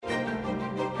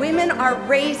women are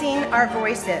raising our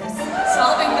voices.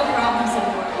 Solving the problems of the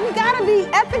world. You gotta be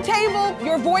at the table.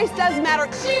 Your voice does matter.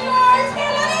 She roars,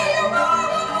 can I hear you roar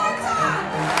one more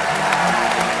time?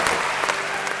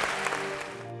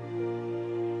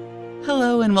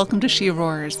 Hello and welcome to She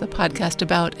Roars, the podcast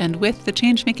about and with the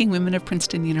change-making women of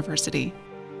Princeton University.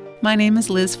 My name is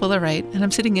Liz Fuller-Wright, and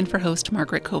I'm sitting in for host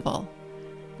Margaret Koval.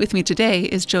 With me today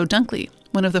is Jo Dunkley,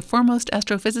 one of the foremost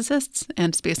astrophysicists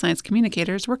and space science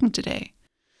communicators working today.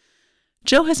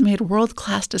 Jo has made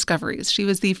world-class discoveries. She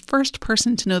was the first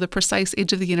person to know the precise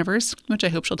age of the universe, which I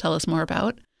hope she'll tell us more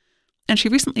about. And she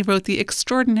recently wrote the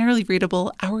extraordinarily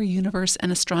readable Our Universe: An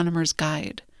Astronomer's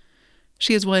Guide.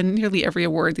 She has won nearly every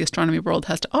award the astronomy world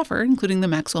has to offer, including the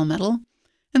Maxwell Medal.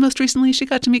 And most recently, she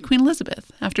got to meet Queen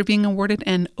Elizabeth after being awarded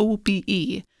an OBE,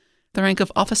 the rank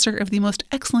of Officer of the Most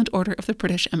Excellent Order of the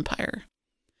British Empire.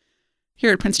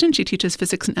 Here at Princeton, she teaches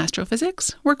physics and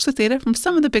astrophysics, works with data from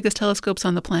some of the biggest telescopes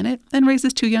on the planet, and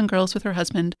raises two young girls with her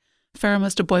husband,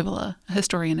 Faramas Deboivola, a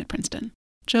historian at Princeton.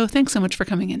 Jo, thanks so much for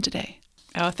coming in today.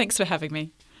 Oh, thanks for having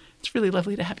me. It's really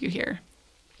lovely to have you here.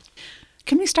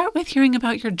 Can we start with hearing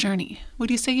about your journey?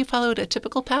 Would you say you followed a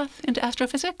typical path into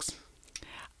astrophysics?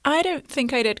 I don't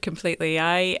think I did completely.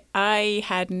 I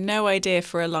had no idea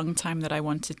for a long time that I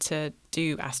wanted to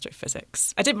do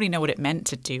astrophysics. I didn't really know what it meant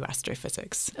to do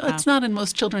astrophysics. It's not in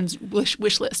most children's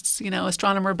wish lists,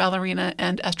 astronomer, ballerina,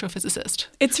 and astrophysicist.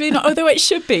 It's really not, although it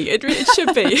should be. It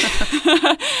should be.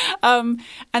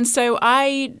 And so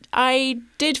I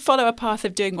did follow a path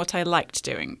of doing what I liked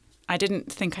doing. I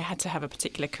didn't think I had to have a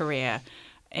particular career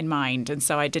in mind, and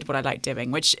so I did what I liked doing,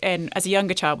 which as a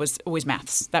younger child was always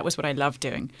maths. That was what I loved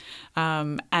doing.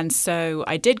 And so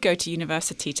I did go to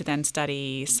university to then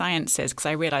study sciences because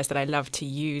I realized that I loved to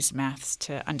use maths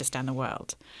to understand the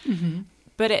world. Mm-hmm.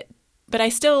 But I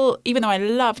still, even though I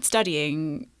loved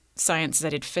studying sciences, I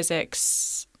did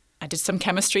physics, I did some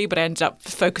chemistry, but I ended up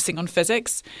focusing on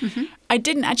physics. Mm-hmm. I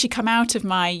didn't actually come out of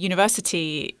my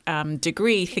university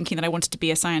degree thinking that I wanted to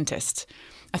be a scientist.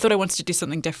 I thought I wanted to do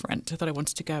something different. I thought I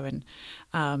wanted to go and,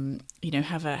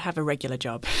 have a regular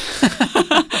job.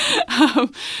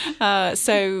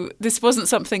 So this wasn't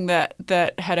something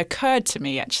that had occurred to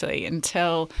me actually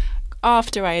until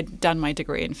after I had done my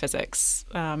degree in physics,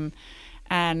 and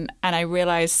I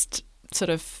realized sort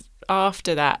of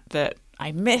after that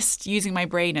I missed using my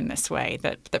brain in this way.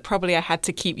 That probably I had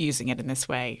to keep using it in this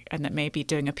way, and that maybe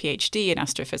doing a PhD in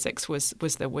astrophysics was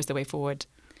the way forward.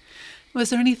 Was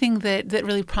there anything that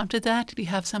really prompted that? Did you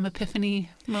have some epiphany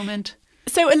moment?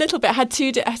 So a little bit. I had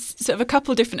sort of a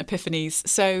couple of different epiphanies.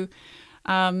 So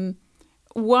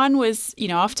one was,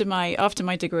 after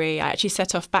my degree, I actually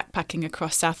set off backpacking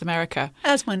across South America.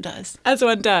 As one does.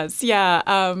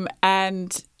 Yeah.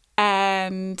 And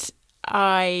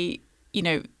I,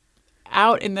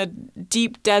 out in the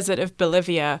deep desert of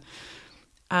Bolivia,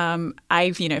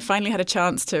 I've, finally had a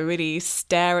chance to really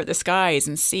stare at the skies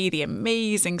and see the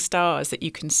amazing stars that you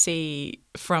can see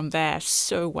from there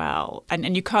so well.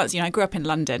 And you can't, I grew up in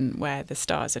London where the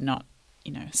stars are not,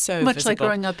 so much visible. Like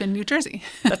growing up in New Jersey.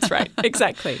 That's right.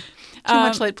 Exactly. Too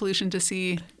much light pollution to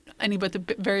see any but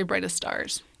the very brightest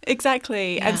stars.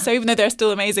 Exactly. Yeah. And so even though they're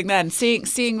still amazing then,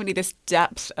 seeing really this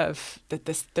depth of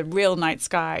the real night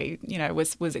sky,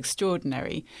 was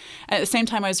extraordinary. And at the same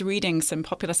time, I was reading some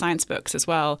popular science books as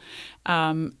well,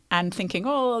 and thinking,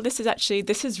 oh, this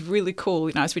is really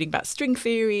cool. I was reading about string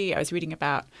theory. I was reading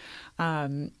about,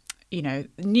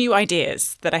 new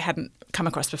ideas that I hadn't come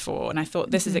across before. And I thought,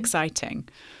 this is exciting.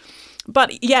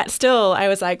 But yet still, I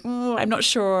was like, I'm not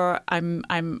sure I'm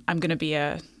going to be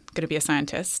a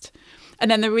scientist. And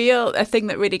then a thing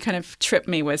that really kind of tripped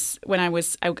me was when I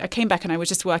came back and I was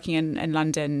just working in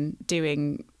London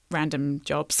doing random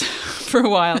jobs for a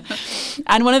while.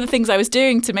 And one of the things I was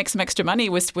doing to make some extra money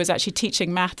was actually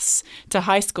teaching maths to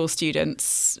high school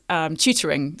students,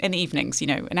 tutoring in the evenings,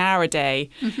 an hour a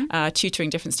day, tutoring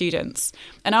different students.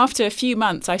 And after a few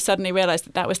months, I suddenly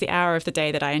realized that was the hour of the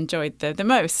day that I enjoyed the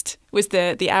most, was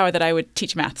the hour that I would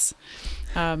teach maths.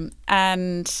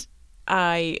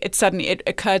 It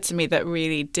occurred to me that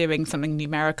really doing something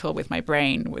numerical with my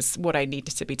brain was what I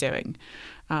needed to be doing,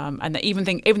 and that even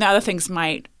the other things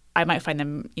I might find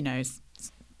them,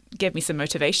 give me some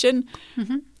motivation.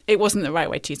 Mm-hmm. It wasn't the right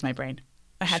way to use my brain.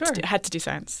 I had to do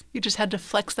science. You just had to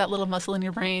flex that little muscle in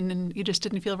your brain, and you just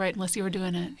didn't feel right unless you were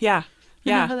doing it. Yeah.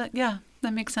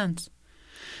 That makes sense.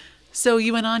 So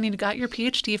you went on, you got your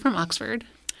PhD from Oxford.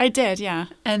 I did, yeah.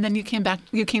 And then you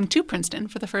came to Princeton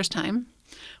for the first time.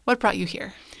 What brought you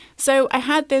here? So I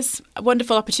had this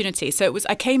wonderful opportunity. So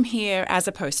I came here as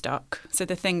a postdoc. So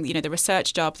the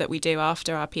research job that we do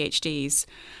after our PhDs,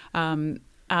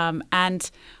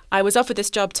 And I was offered this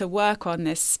job to work on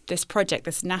this project,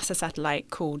 this NASA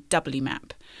satellite called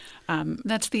WMAP.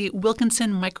 That's the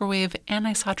Wilkinson Microwave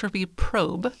Anisotropy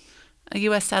Probe, a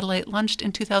U.S. satellite launched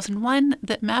in 2001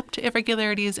 that mapped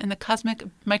irregularities in the cosmic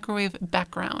microwave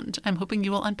background. I'm hoping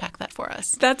you will unpack that for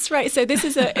us. That's right. So this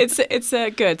is it's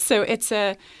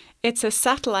a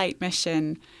satellite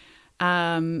mission,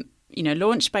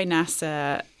 launched by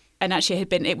NASA. And actually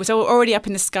it was already up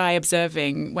in the sky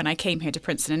observing when I came here to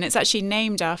Princeton. And it's actually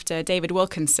named after David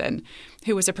Wilkinson,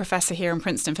 who was a professor here in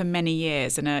Princeton for many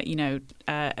years and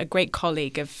a great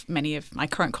colleague of many of my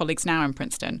current colleagues now in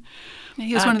Princeton.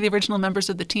 He was one of the original members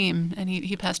of the team, and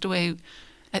he passed away,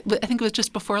 I think it was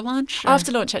just before launch?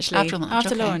 After launch, actually.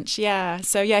 After launch, yeah.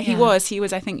 So, he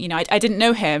was, I think, I didn't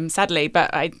know him, sadly,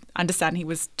 but I understand he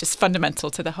was just fundamental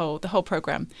to the whole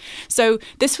program. So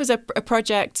this was a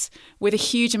project with a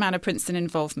huge amount of Princeton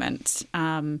involvement.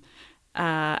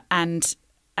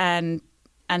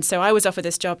 And so I was offered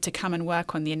this job to come and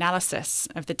work on the analysis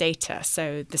of the data.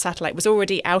 So the satellite was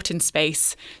already out in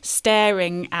space,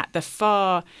 staring at the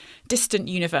far distant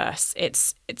universe.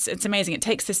 It's amazing. It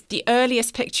takes the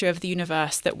earliest picture of the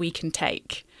universe that we can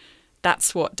take.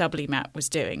 That's what WMAP was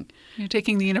doing. You're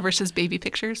taking the universe's baby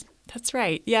pictures? That's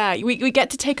right. Yeah, we get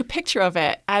to take a picture of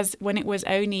it as when it was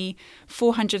only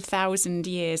 400,000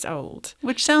 years old.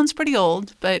 Which sounds pretty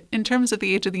old, but in terms of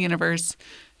the age of the universe,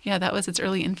 yeah, that was its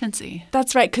early infancy.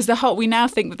 That's right, because we now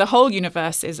think that the whole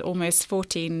universe is almost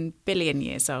 14 billion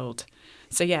years old.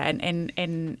 So yeah,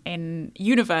 in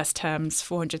universe terms,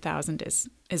 400,000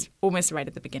 is almost right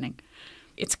at the beginning.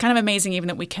 It's kind of amazing even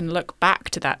that we can look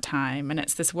back to that time, and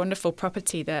it's this wonderful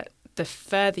property that the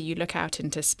further you look out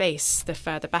into space, the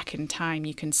further back in time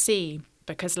you can see,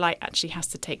 because light actually has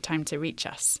to take time to reach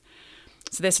us.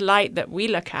 So this light that we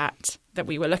look at, that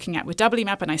we were looking at with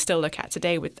WMAP, and I still look at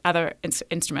today with other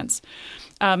instruments,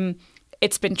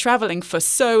 it's been traveling for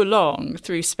so long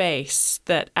through space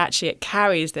that actually it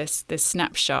carries this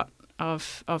snapshot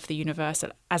of the universe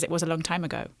as it was a long time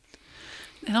ago.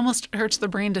 It almost hurts the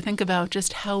brain to think about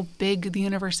just how big the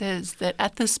universe is, that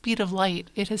at the speed of light,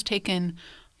 it has taken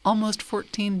almost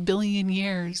 14 billion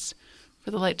years for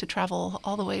the light to travel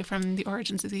all the way from the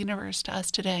origins of the universe to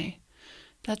us today.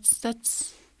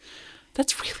 That's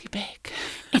really big.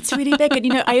 It's really big.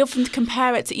 And, I often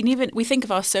compare it to, we think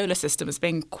of our solar system as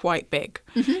being quite big.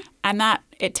 Mm-hmm. And that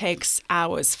it takes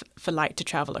hours for light to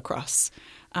travel across.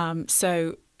 And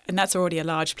that's already a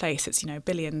large place. It's,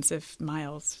 billions of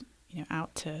miles,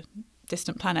 out to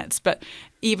distant planets. But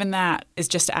even that is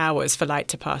just hours for light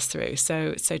to pass through.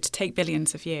 So to take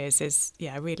billions of years is,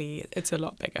 really, it's a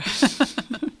lot bigger.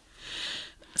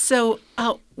 So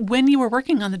when you were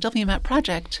working on the WMAP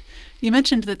project, you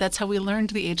mentioned that that's how we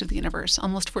learned the age of the universe,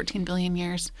 almost 14 billion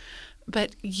years.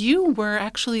 But you were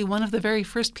actually one of the very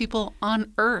first people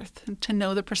on Earth to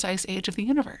know the precise age of the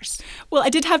universe. Well, I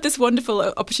did have this wonderful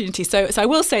opportunity. So I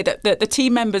will say that the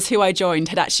team members who I joined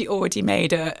had actually already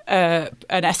made an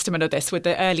estimate of this with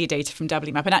the early data from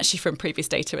WMAP and actually from previous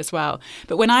data as well.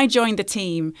 But when I joined the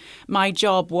team, my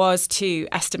job was to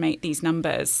estimate these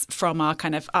numbers from our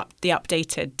kind of the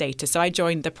updated data. So I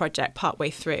joined the project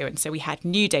partway through, and so we had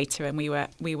new data, and we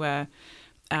were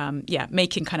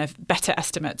making kind of better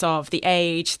estimates of the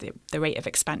age, the rate of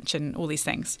expansion, all these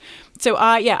things. So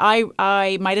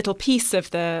I my little piece of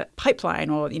the pipeline,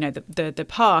 or the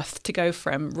path to go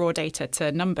from raw data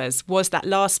to numbers, was that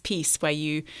last piece where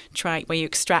you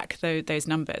extract those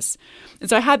numbers. And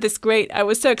so I had this I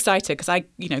was so excited because I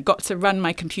got to run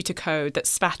my computer code that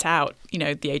spat out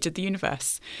the age of the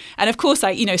universe. And of course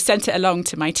I sent it along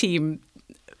to my team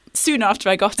soon after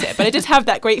I got it, but I did have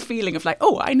that great feeling of like,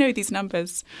 oh, I know these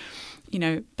numbers,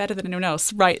 better than anyone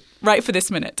else, right for this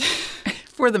minute.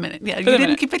 For the minute, yeah. You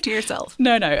didn't keep it to yourself.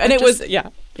 No, and it was, yeah.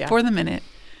 For the minute,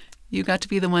 you got to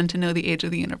be the one to know the age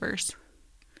of the universe.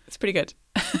 It's pretty good.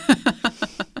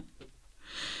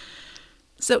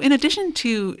 So in addition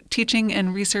to teaching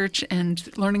and research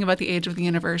and learning about the age of the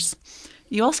universe,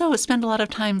 you also spend a lot of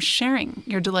time sharing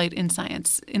your delight in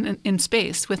science, in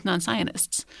space, with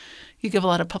non-scientists. You give a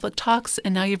lot of public talks,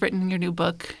 and now you've written your new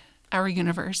book, Our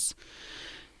Universe.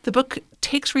 The book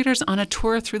takes readers on a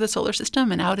tour through the solar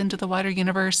system and out into the wider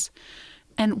universe.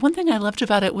 And one thing I loved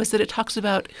about it was that it talks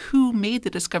about who made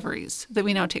the discoveries that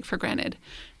we now take for granted,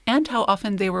 and how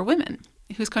often they were women,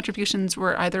 whose contributions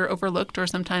were either overlooked or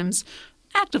sometimes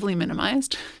actively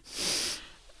minimized.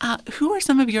 Who are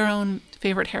some of your own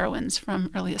favorite heroines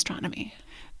from early astronomy?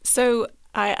 So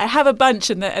I have a bunch,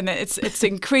 and it's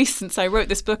increased since I wrote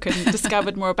this book and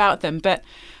discovered more about them. But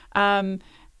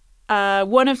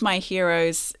one of my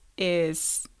heroes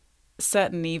is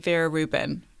certainly Vera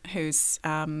Rubin, who's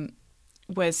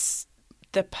was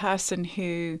the person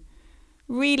who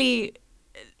really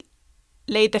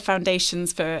laid the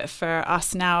foundations for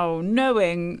us now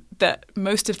knowing that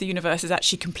most of the universe is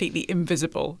actually completely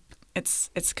invisible. It's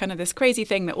kind of this crazy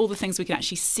thing that all the things we can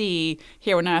actually see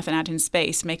here on Earth and out in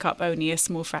space make up only a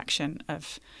small fraction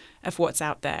of what's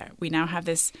out there. We now have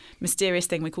this mysterious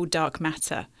thing we call dark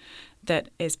matter that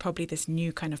is probably this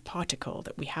new kind of particle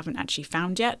that we haven't actually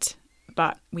found yet,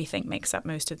 but we think makes up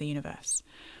most of the universe.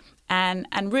 And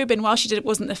Rubin, while she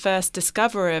wasn't the first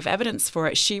discoverer of evidence for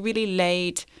it, she really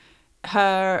laid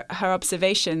her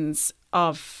observations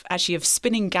of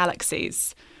spinning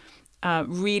galaxies,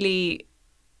 really,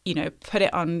 put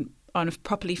it on a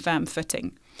properly firm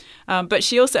footing. But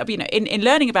she also, in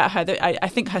learning about her, I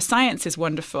think her science is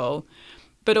wonderful,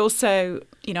 but also,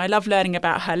 I love learning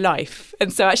about her life.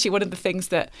 And so actually one of the things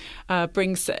that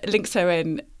links her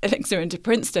into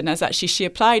Princeton is actually she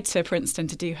applied to Princeton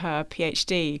to do her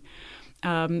PhD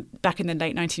back in the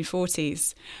late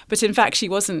 1940s. But in fact, she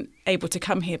wasn't able to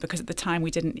come here because at the time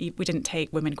we didn't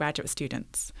take women graduate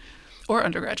students. Or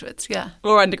undergraduates, yeah.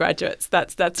 Or undergraduates,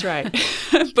 that's right.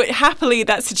 But happily,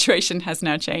 that situation has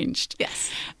now changed. Yes.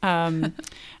 And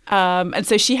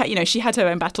so she had her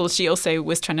own battles. She also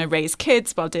was trying to raise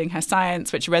kids while doing her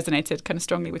science, which resonated kind of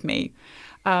strongly with me.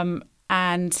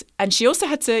 And she also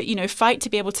had to, fight to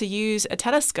be able to use a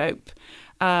telescope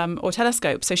or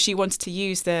telescope. So she wanted to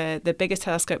use the biggest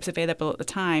telescopes available at the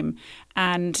time.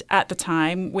 And at the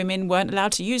time, women weren't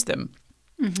allowed to use them.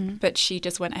 Mm-hmm. But she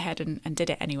just went ahead and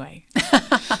did it anyway.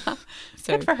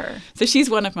 So, good for her. So she's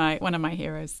one of my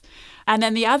heroes. And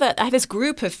then I have this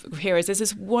group of heroes. There's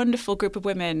this wonderful group of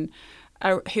women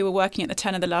who were working at the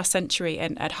turn of the last century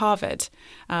at Harvard,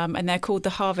 and they're called the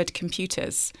Harvard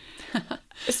Computers.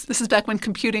 This is back when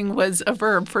computing was a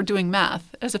verb for doing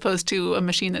math, as opposed to a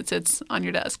machine that sits on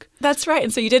your desk. That's right.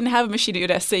 And so you didn't have a machine at your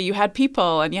desk. So you had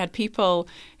people, and you had people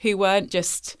who weren't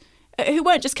just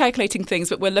calculating things,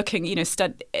 but were looking,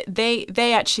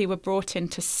 they actually were brought in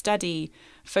to study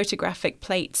photographic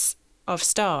plates of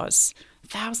stars,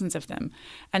 thousands of them,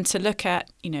 and to look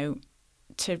at,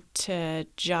 to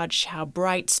judge how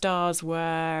bright stars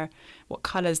were, what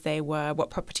colors they were, what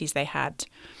properties they had.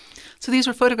 So these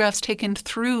were photographs taken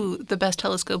through the best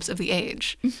telescopes of the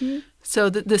age. Mm-hmm. So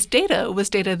this data was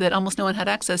data that almost no one had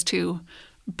access to,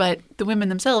 but the women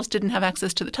themselves didn't have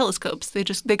access to the telescopes. They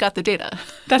got the data.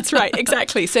 That's right,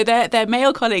 exactly. So their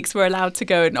male colleagues were allowed to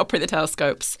go and operate the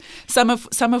telescopes. Some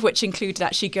of which included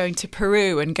actually going to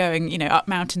Peru and going, up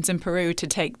mountains in Peru to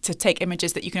take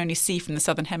images that you can only see from the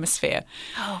southern hemisphere.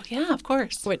 Oh yeah, of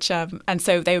course. Which and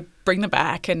so they would bring them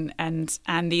back, and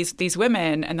these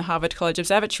women and the Harvard College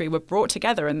Observatory were brought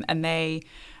together, and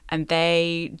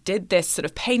they did this sort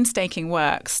of painstaking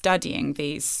work studying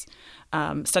these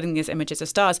images of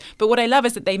stars. But what I love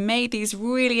is that they made these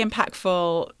really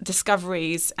impactful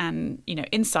discoveries and,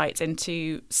 insights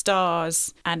into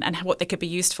stars and what they could be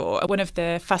used for. One of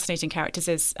the fascinating characters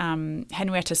is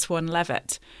Henrietta Swan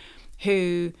Leavitt,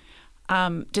 who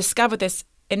discovered this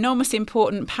enormously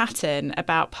important pattern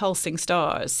about pulsing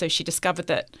stars. So she discovered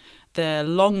that the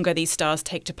longer these stars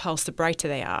take to pulse, the brighter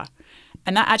they are.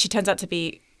 And that actually turns out to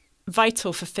be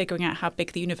vital for figuring out how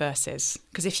big the universe is.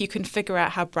 Because if you can figure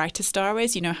out how bright a star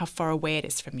is, you know how far away it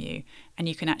is from you, and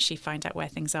you can actually find out where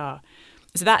things are.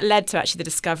 So that led to actually the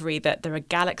discovery that there are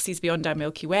galaxies beyond our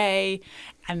Milky Way,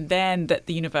 and then that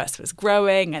the universe was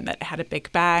growing and that it had a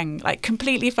big bang, like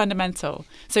completely fundamental.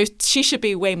 So she should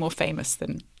be way more famous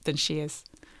than she is.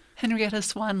 Henrietta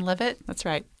Swan Leavitt? That's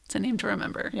right. It's a name to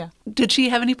remember. Yeah. Did she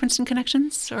have any Princeton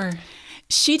connections, or?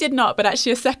 She did not, but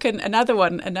actually another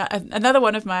one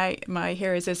of my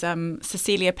heroes is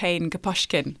Cecilia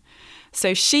Payne-Gaposchkin.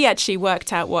 So she actually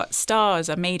worked out what stars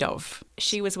are made of.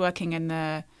 She was working in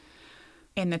the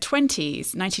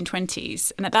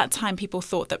 1920s, and at that time people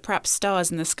thought that perhaps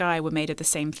stars in the sky were made of the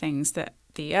same things that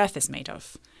the Earth is made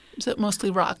of. So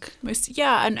mostly rock.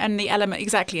 And the element,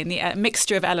 exactly, and the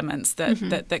mixture of elements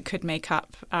that could make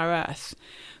up our Earth.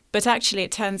 But actually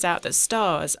it turns out that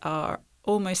stars are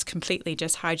almost completely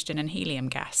just hydrogen and helium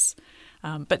gas.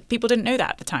 But people didn't know that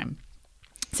at the time.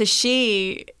 So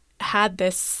she had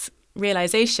this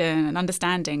realization and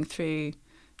understanding through,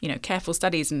 careful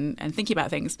studies and thinking about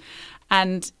things.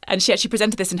 And she actually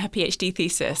presented this in her PhD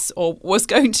thesis, or was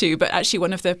going to, but actually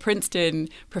one of the Princeton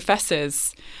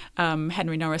professors,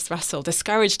 Henry Norris Russell,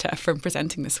 discouraged her from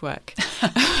presenting this work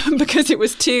because it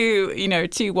was too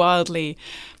wildly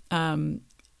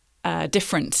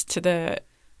different to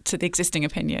the existing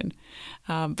opinion,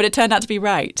 but it turned out to be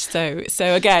right. So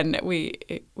again, we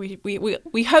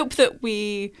hope that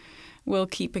we will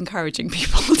keep encouraging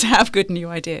people to have good new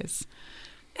ideas.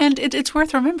 And it's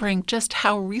worth remembering just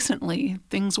how recently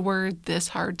things were this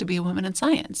hard to be a woman in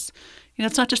science.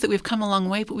 It's not just that we've come a long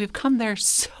way, but we've come there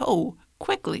so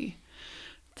quickly.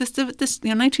 This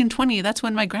 1920, that's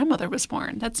when my grandmother was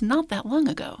born. That's not that long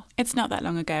ago. It's not that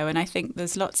long ago. And I think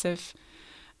there's lots of,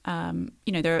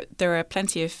 there are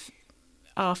plenty of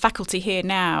our faculty here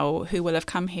now who will have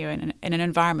come here in an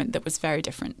environment that was very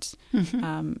different.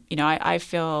 Mm-hmm. I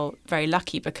feel very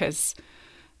lucky because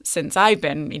since I've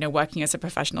been, working as a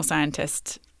professional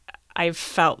scientist, I've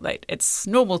felt like it's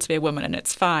normal to be a woman and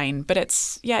it's fine. But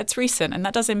it's recent, and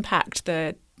that does impact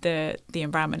the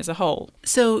environment as a whole.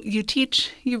 So you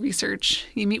teach, you research,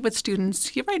 you meet with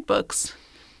students, you write books,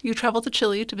 you travel to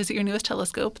Chile to visit your newest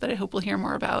telescope that I hope we'll hear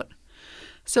more about.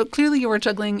 So clearly you are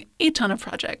juggling a ton of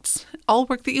projects, all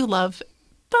work that you love,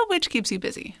 but which keeps you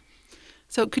busy.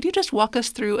 So could you just walk us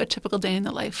through a typical day in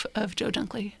the life of Jo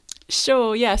Dunkley?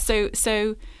 Sure, yeah.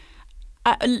 So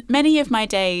many of my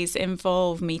days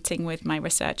involve meeting with my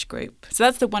research group. So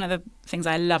that's one of the things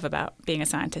I love about being a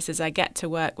scientist is I get to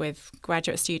work with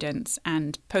graduate students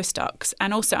and postdocs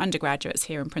and also undergraduates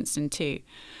here in Princeton too.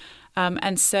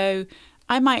 And so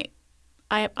I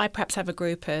perhaps have a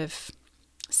group of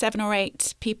 7 or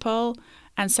 8 people.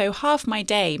 And so half my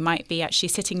day might be actually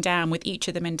sitting down with each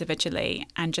of them individually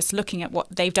and just looking at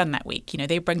what they've done that week.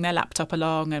 They bring their laptop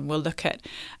along and we'll look at,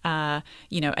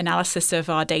 analysis of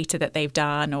our data that they've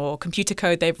done or computer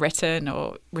code they've written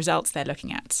or results they're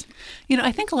looking at.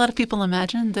 I think a lot of people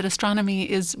imagine that astronomy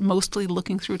is mostly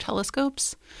looking through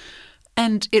telescopes.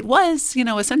 And it was,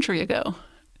 a century ago.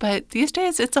 But these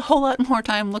days, it's a whole lot more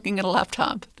time looking at a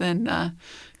laptop than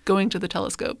going to the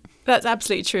telescope. That's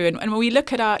absolutely true. And when we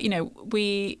look at our,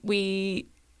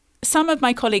 some of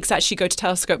my colleagues actually go to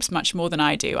telescopes much more than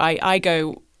I do. I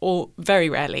go very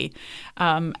rarely.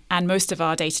 And most of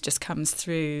our data just comes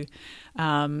through,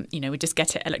 we just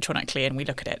get it electronically and we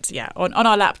look at it, on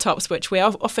our laptops, which we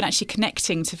are often actually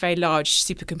connecting to very large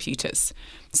supercomputers.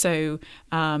 So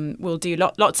we'll do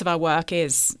lots of our work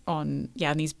is on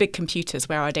these big computers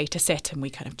where our data sit and we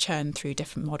kind of churn through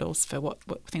different models for what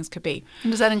things could be.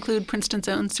 And does that include Princeton's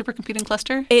own supercomputing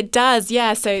cluster? It does,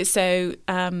 yeah. So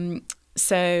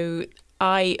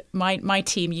my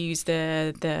team use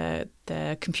the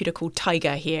computer called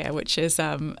Tiger here, which is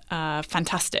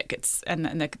fantastic. It's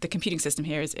and the computing system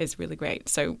here is really great.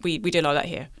 So we do a lot of that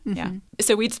here. Mm-hmm. Yeah.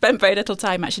 So we'd spent very little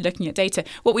time actually looking at data.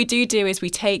 What we do is we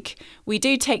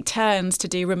do take turns to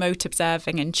do remote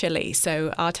observing in Chile.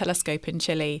 So our telescope in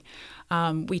Chile,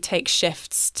 we take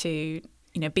shifts to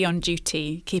be on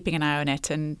duty, keeping an eye on it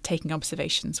and taking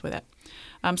observations with it.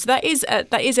 So that is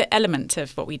an element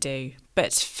of what we do.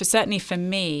 But certainly for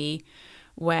me,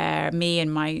 where me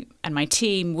and my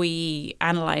team, we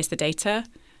analyze the data,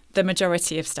 the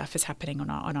majority of stuff is happening on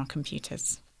our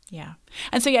computers. Yeah.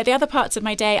 And so, the other parts of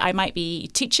my day, I might be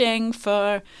teaching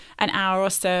for an hour or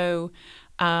so.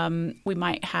 We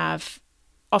might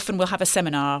often we'll have a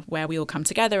seminar where we all come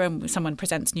together and someone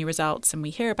presents new results and we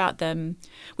hear about them.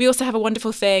 We also have a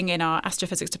wonderful thing in our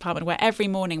astrophysics department where every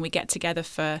morning we get together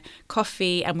for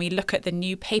coffee and we look at the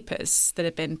new papers that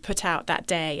have been put out that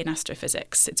day in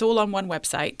astrophysics. It's all on one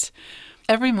website.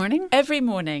 Every morning? Every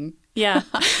morning. Yeah.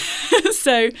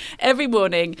 So every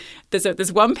morning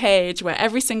there's one page where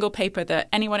every single paper that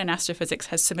anyone in astrophysics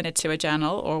has submitted to a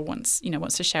journal or wants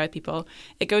to share with people,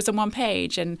 it goes on one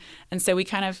page. And so we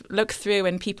kind of look through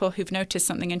and people who've noticed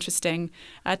something interesting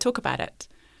talk about it.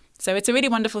 So it's a really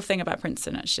wonderful thing about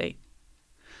Princeton, actually.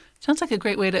 Sounds like a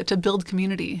great way to build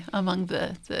community among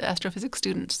the astrophysics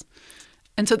students.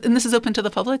 And this is open to the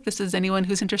public? This is anyone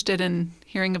who's interested in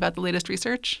hearing about the latest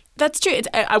research? That's true.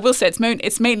 I will say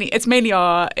it's mainly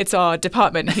our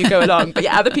department who go along, but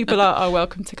other people are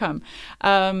welcome to come.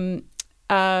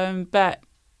 But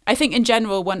I think in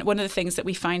general, one of the things that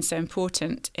we find so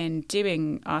important in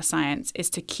doing our science is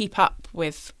to keep up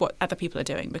with what other people are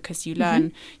doing, because you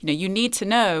learn, you need to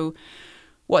know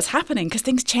what's happening because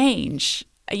things change.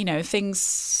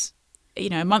 Things.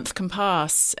 A month can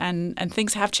pass and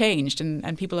things have changed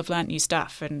and people have learned new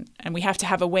stuff and we have to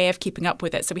have a way of keeping up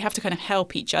with it. So we have to kind of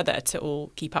help each other to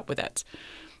all keep up with it.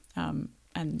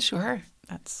 And sure,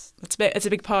 it's a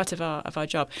big part of our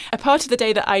job. A part of the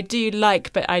day that I do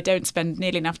like, but I don't spend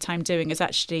nearly enough time doing is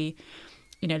actually,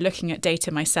 looking at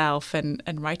data myself and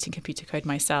writing computer code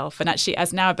myself. And actually,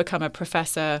 as now I've become a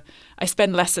professor, I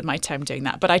spend less of my time doing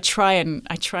that. But I try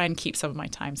and keep some of my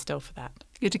time still for that.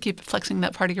 You have to keep flexing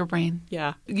that part of your brain.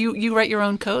 Yeah. You write your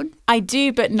own code? I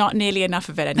do, but not nearly enough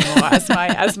of it anymore,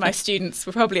 as my students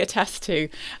will probably attest to.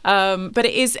 But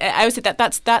it is. I would say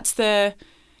that's the,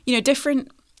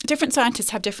 different scientists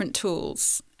have different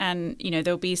tools, and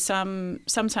there'll be some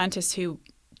scientists who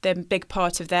the big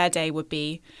part of their day would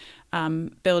be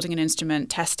building an instrument,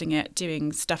 testing it,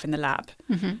 doing stuff in the lab.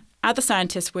 Mm-hmm. Other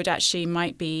scientists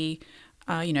might be,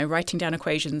 writing down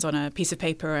equations on a piece of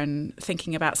paper and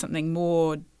thinking about something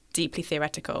more deeply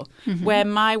theoretical. Mm-hmm. Where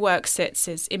my work sits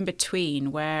is in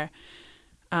between, where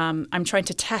I'm trying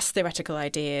to test theoretical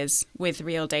ideas with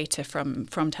real data from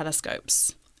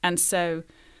telescopes. And so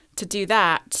to do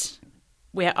that,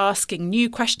 we're asking new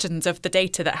questions of the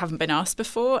data that haven't been asked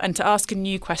before. And to ask a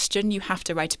new question, you have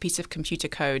to write a piece of computer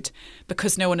code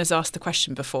because no one has asked the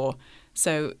question before.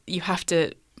 So you have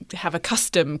to have a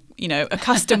custom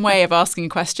way of asking a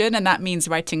question, and that means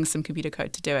writing some computer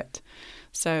code to do it.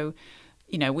 So,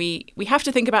 we have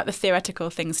to think about the theoretical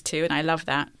things too, and I love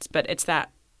that. But it's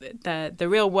that the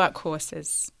real workhorse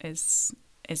is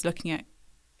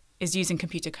using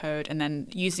computer code and then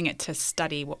using it to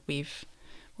study what we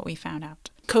found out.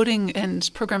 Coding and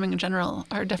programming in general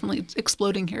are definitely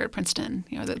exploding here at Princeton.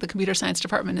 The computer science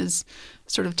department is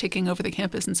sort of taking over the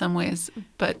campus in some ways,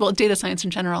 but data science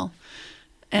in general.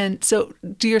 And so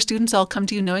do your students all come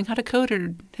to you knowing how to code,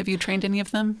 or have you trained any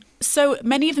of them? So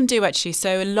many of them do, actually.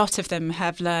 So a lot of them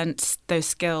have learnt those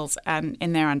skills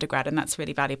in their undergrad, and that's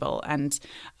really valuable. And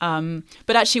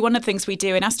but actually, one of the things we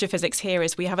do in astrophysics here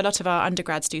is we have a lot of our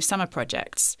undergrads do summer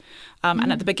projects.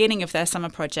 And at the beginning of their summer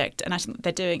project, and actually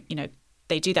they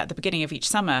do that at the beginning of each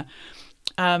summer,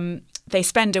 they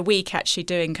spend a week actually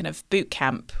doing kind of boot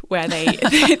camp where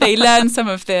they learn some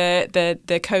of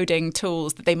the coding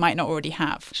tools that they might not already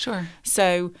have. Sure.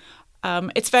 So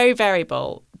it's very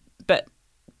variable, but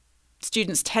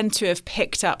students tend to have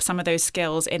picked up some of those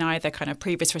skills in either kind of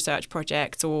previous research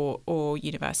projects or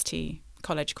university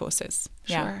college courses.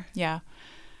 Sure. Yeah.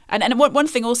 And one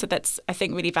thing also that's, I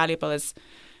think, really valuable is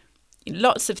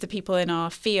lots of the people in our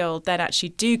field that actually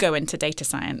do go into data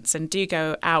science and do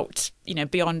go out,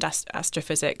 beyond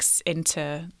astrophysics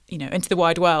into the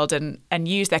wide world and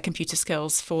use their computer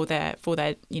skills for their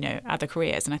other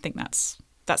careers. And I think that's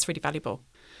really valuable.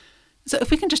 So if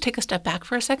we can just take a step back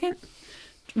for a second,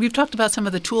 we've talked about some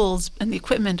of the tools and the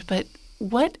equipment, but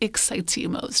what excites you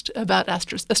most about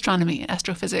astronomy,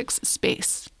 astrophysics,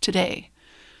 space today?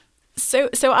 So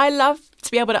I love to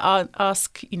be able to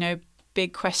ask,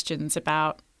 big questions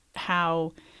about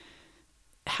how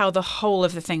the whole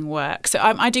of the thing works. So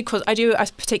I do a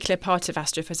particular part of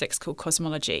astrophysics called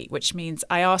cosmology, which means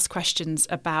I ask questions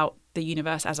about the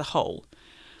universe as a whole.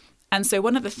 And so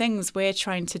one of the things we're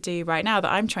trying to do right now,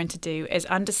 that I'm trying to do, is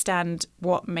understand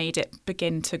what made it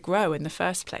begin to grow in the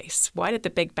first place. Why did the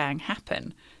Big Bang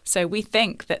happen? So we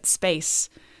think that space,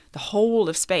 the whole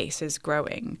of space, is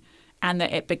growing, and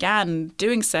that it began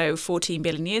doing so 14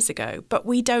 billion years ago, but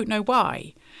we don't know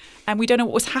why. And we don't know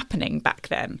what was happening back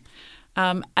then.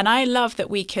 And I love that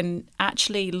we can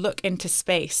actually look into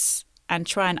space and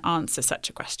try and answer such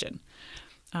a question.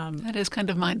 That is kind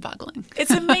of mind-boggling. It's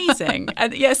amazing.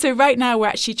 And so right now we're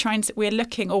actually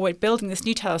we're building this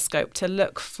new telescope to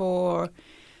look for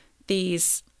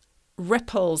these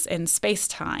ripples in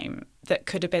space-time that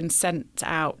could have been sent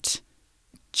out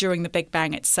during the Big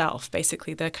Bang itself,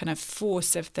 basically the kind of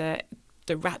force of the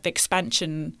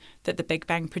expansion that the Big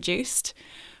Bang produced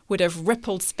would have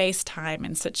rippled space-time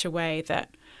in such a way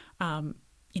that,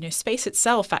 space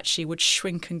itself actually would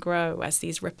shrink and grow as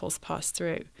these ripples pass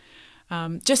through.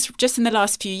 Just in the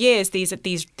last few years,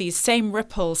 these same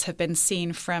ripples have been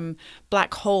seen from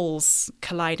black holes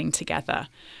colliding together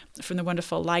from the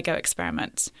wonderful LIGO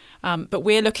experiment. But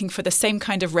we're looking for the same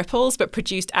kind of ripples, but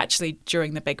produced actually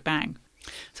during the Big Bang.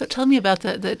 So tell me about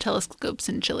the telescopes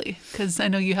in Chile, because I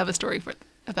know you have a story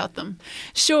about them.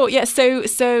 Sure. Yeah.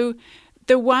 So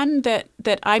the one that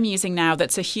I'm using now,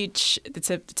 it's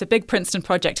a big Princeton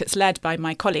project. It's led by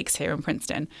my colleagues here in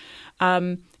Princeton.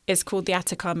 Is called the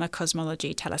Atacama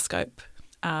Cosmology Telescope.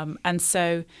 And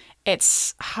so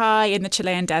it's high in the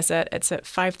Chilean desert. It's at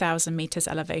 5,000 meters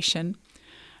elevation.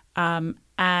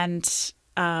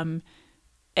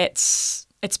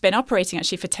 It's been operating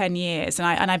actually for 10 years.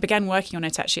 And I began working on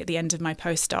it actually at the end of my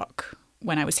postdoc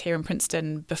when I was here in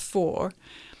Princeton before.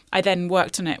 I then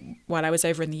worked on it while I was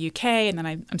over in the UK, and then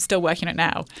I'm still working on it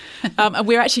now. And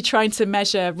we're actually trying to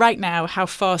measure right now how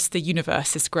fast the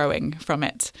universe is growing from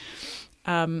it.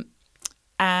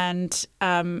 It's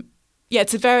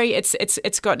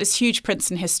got this huge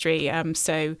Princeton history.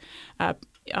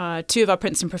 Two of our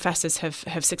Princeton professors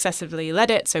have successively led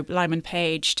it. So Lyman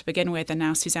Page to begin with, and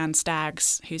now Suzanne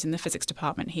Staggs, who's in the physics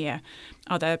department here,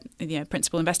 are the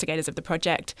principal investigators of the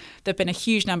project. There've been a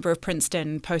huge number of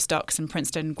Princeton postdocs and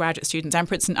Princeton graduate students and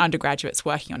Princeton undergraduates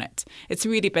working on it. It's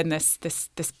really been this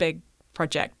big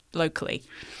project locally,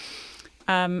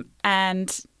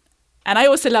 and I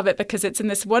also love it because it's in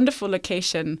this wonderful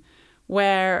location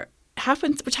which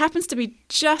happens to be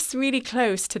just really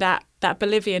close to that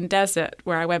Bolivian desert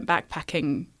where I went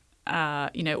backpacking,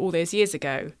 all those years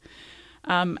ago.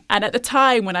 And at the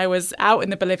time when I was out in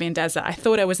the Bolivian desert, I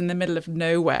thought I was in the middle of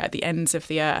nowhere, the ends of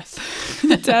the earth.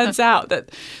 It turns out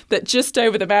that just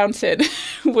over the mountain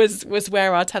was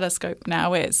where our telescope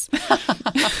now is.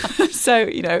 So,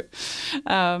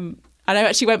 and I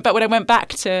actually when I went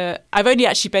back I've only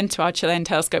actually been to our Chilean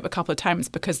telescope a couple of times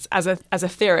because as a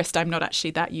theorist, I'm not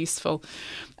actually that useful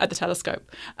at the telescope.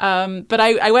 But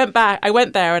I went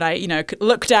there and I, could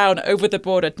look down over the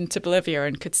border into Bolivia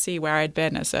and could see where I'd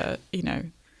been as a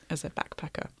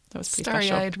backpacker. That was pretty special.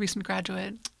 Starry-eyed recent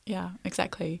graduate. Yeah,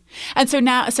 exactly. And so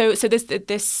now, so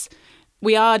this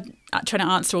we are trying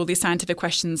to answer all these scientific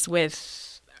questions with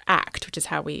ACT, which is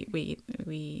how we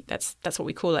that's what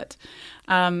we call it,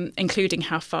 including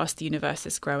how fast the universe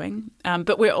is growing.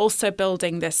 But we're also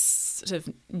building this sort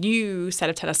of new set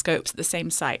of telescopes at the same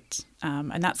site,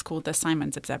 and that's called the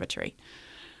Simons Observatory.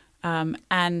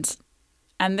 And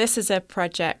this is a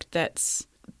project that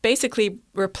basically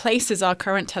replaces our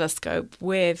current telescope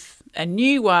with a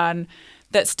new one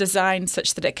that's designed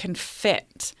such that it can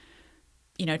fit,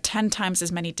 10 times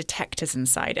as many detectors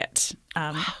inside it.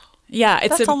 Wow. Yeah,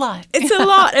 That's a lot. It's a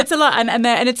lot. It's a lot, and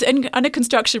it's under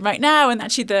construction right now. And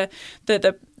actually, the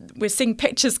we're seeing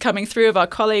pictures coming through of our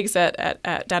colleagues down at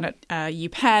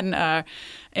UPenn are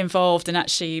involved in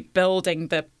actually building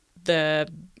the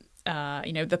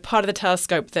part of the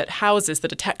telescope that houses the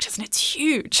detectors, and it's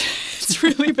huge. It's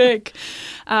really big,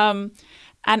 and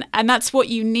that's what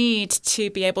you need to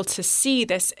be able to see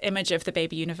this image of the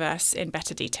baby universe in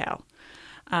better detail,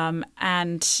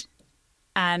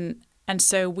 And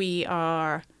so we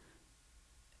are,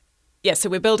 so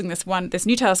we're building this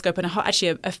new telescope and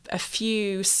actually a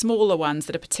few smaller ones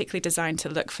that are particularly designed to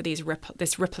look for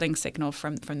this rippling signal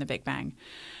from the Big Bang.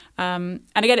 And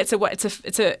again, it's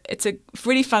a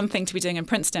really fun thing to be doing in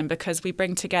Princeton because we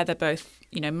bring together both,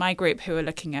 my group who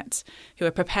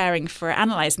are preparing for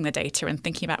analyzing the data and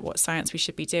thinking about what science we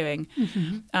should be doing,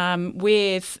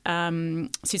 with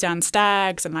Suzanne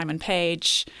Staggs and Lyman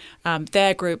Page,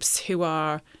 their groups who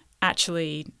are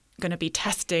actually going to be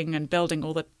testing and building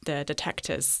all the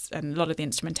detectors and a lot of the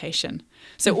instrumentation.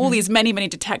 So all these many, many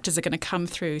detectors are going to come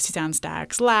through Suzanne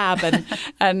Staggs' lab,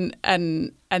 and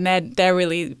they're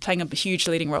really playing a huge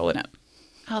leading role in it.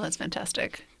 Oh, that's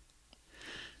fantastic.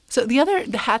 So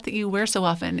the hat that you wear so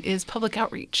often is public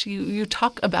outreach. You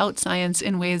talk about science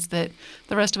in ways that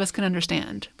the rest of us can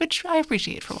understand, which I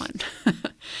appreciate for one.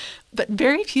 But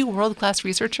very few world-class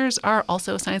researchers are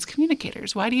also science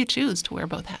communicators. Why do you choose to wear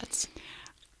both hats?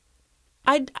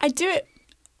 I do it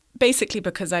basically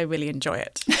because I really enjoy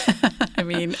it. I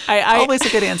mean, always a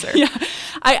good answer. Yeah,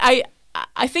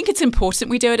 I think it's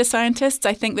important we do it as scientists.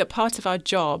 I think that part of our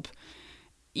job,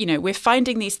 we're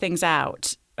finding these things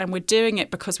out, and we're doing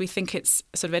it because we think it's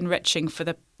sort of enriching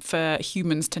for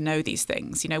humans to know these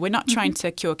things. We're not trying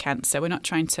to cure cancer. We're not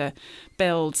trying to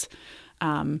build,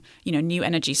 new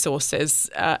energy sources.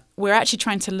 We're actually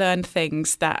trying to learn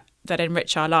things that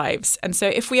enrich our lives. And so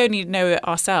if we only know it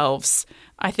ourselves,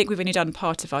 I think we've only done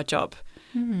part of our job.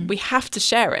 We have to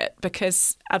share it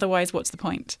because otherwise what's the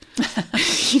point?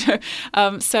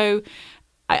 So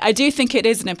I do think it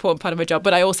is an important part of my job,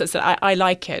 but I also said I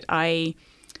like it.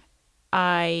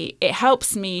 It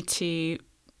helps me to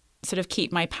sort of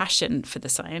keep my passion for the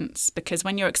science, because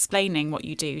when you're explaining what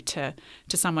you do to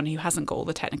someone who hasn't got all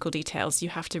the technical details, you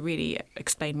have to really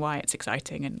explain why it's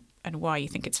exciting and why you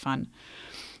think it's fun.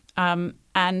 And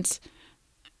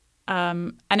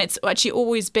it's actually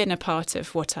always been a part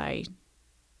of what I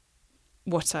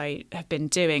have been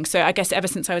doing. So I guess ever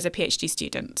since I was a PhD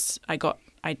student,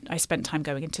 I spent time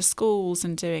going into schools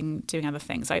and doing other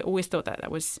things. I always thought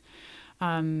that was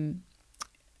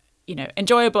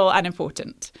enjoyable and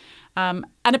important.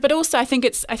 But also I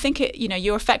think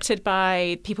you're affected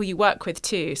by people you work with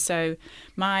too. So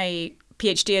my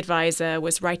PhD advisor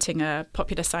was writing a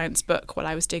popular science book while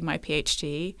I was doing my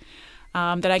PhD.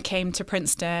 Then I came to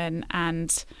Princeton,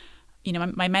 and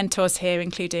my mentors here,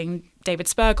 including David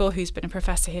Spergel, who's been a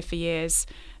professor here for years,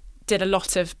 did a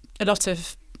lot of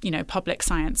public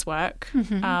science work,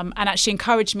 and actually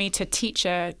encouraged me to teach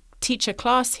a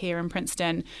class here in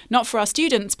Princeton, not for our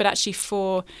students, but actually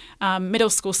for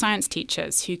middle school science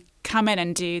teachers who come in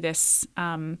and do these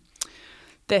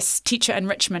teacher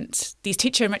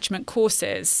enrichment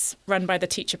courses run by the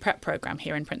Teacher Prep program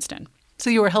here in Princeton. So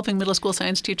you were helping middle school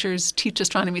science teachers teach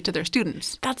astronomy to their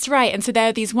students. That's right. And so there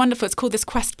are these wonderful, it's called this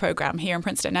Quest program here in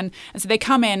Princeton. And so they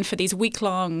come in for these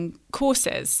week-long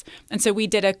courses. And so we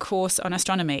did a course on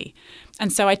astronomy.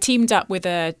 And so I teamed up with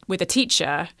a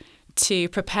teacher to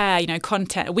prepare,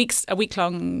 content, a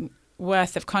week-long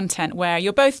worth of content where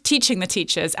you're both teaching the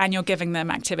teachers and you're giving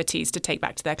them activities to take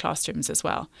back to their classrooms as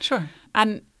well. Sure.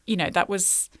 And that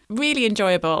was really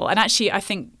enjoyable, and actually I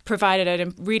think provided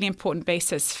a really important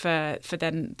basis for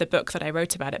then the book that I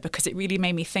wrote about it, because it really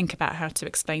made me think about how to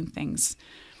explain things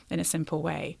in a simple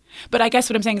way. But I guess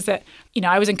what I'm saying is that,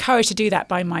 I was encouraged to do that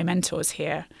by my mentors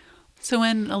here. So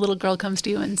when a little girl comes to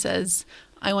you and says,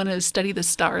 I want to study the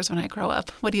stars when I grow up,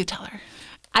 what do you tell her?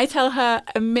 I tell her,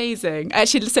 amazing.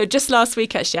 Actually, so just last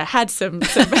week, I had some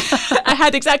I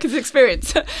had exactly this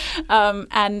experience.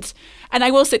 And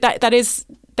I will say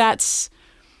that's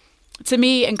to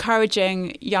me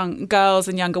encouraging young girls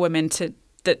and younger women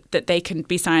that they can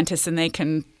be scientists and they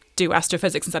can do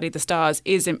astrophysics and study the stars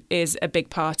is a big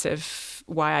part of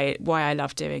why I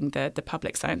love doing the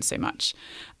public science so much.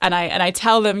 And I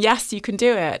tell them, yes, you can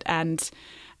do it. And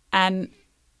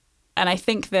I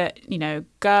think that,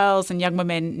 girls and young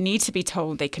women need to be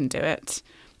told they can do it,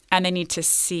 and they need to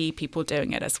see people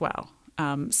doing it as well.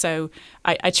 So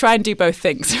I try and do both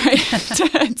things, right?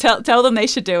 tell them they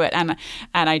should do it, and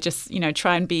I just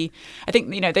try and be. I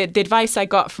think the advice I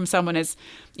got from someone is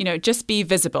just be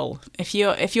visible. If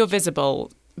you're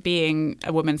visible, being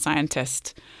a woman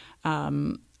scientist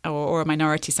or a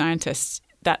minority scientist,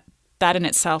 that in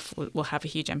itself will have a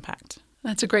huge impact.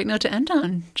 That's a great note to end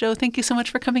on. Jo, thank you so much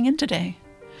for coming in today.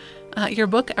 Your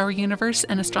book, Our Universe,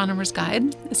 An Astronomer's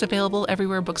Guide, is available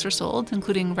everywhere books are sold,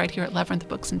 including right here at Labyrinth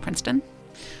Books in Princeton.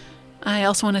 I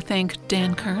also want to thank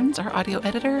Dan Kearns, our audio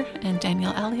editor, and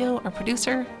Danielle Alio, our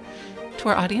producer. To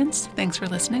our audience, thanks for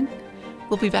listening.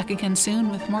 We'll be back again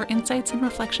soon with more insights and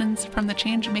reflections from the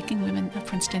change-making women of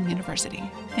Princeton University.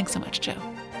 Thanks so much, Jo.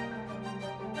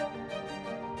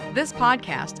 This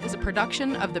podcast is a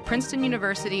production of the Princeton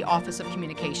University Office of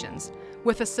Communications,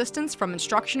 with assistance from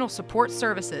Instructional Support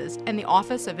Services and the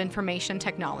Office of Information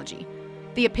Technology.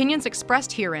 The opinions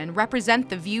expressed herein represent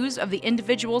the views of the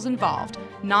individuals involved,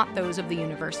 not those of the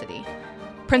university.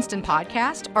 Princeton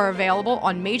podcasts are available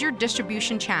on major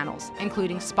distribution channels,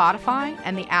 including Spotify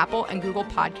and the Apple and Google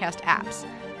Podcast apps.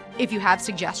 If you have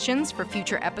suggestions for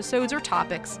future episodes or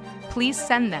topics, please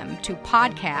send them to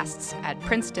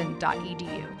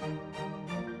podcasts@princeton.edu.